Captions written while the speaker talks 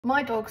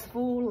My dogs have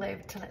all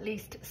lived till at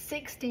least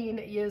 16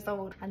 years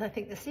old, and I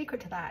think the secret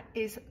to that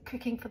is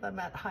cooking for them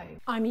at home.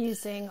 I'm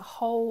using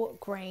whole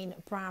grain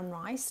brown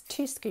rice,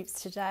 2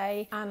 scoops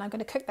today, and I'm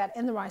going to cook that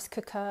in the rice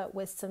cooker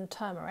with some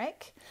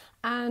turmeric.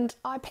 And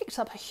I picked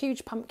up a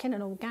huge pumpkin,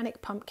 an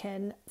organic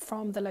pumpkin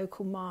from the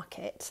local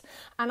market,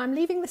 and I'm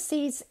leaving the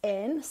seeds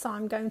in, so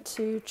I'm going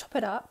to chop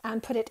it up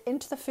and put it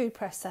into the food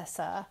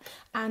processor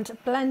and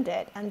blend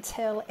it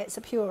until it's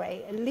a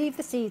puree. Leave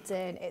the seeds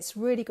in, it's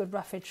really good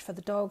roughage for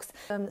the dogs.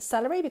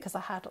 Celery, because I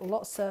had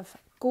lots of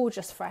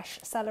gorgeous fresh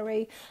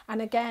celery, and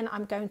again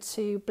I'm going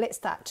to blitz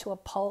that to a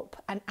pulp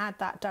and add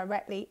that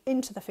directly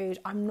into the food.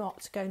 I'm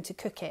not going to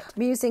cook it.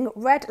 I'm using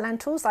red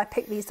lentils. I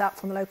picked these up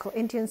from a local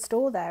Indian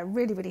store. They're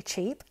really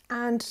cheap,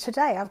 and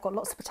today I've got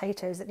lots of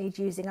potatoes that need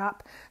using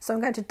up, so I'm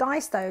going to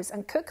dice those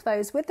and cook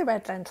those with the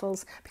red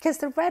lentils, because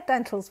the red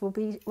lentils will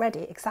be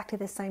ready exactly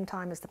the same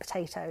time as the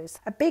potatoes.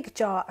 A big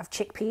jar of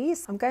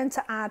chickpeas. I'm going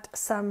to add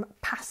some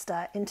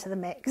pasta into the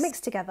mix,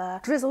 mixed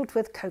together, drizzled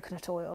with coconut oil.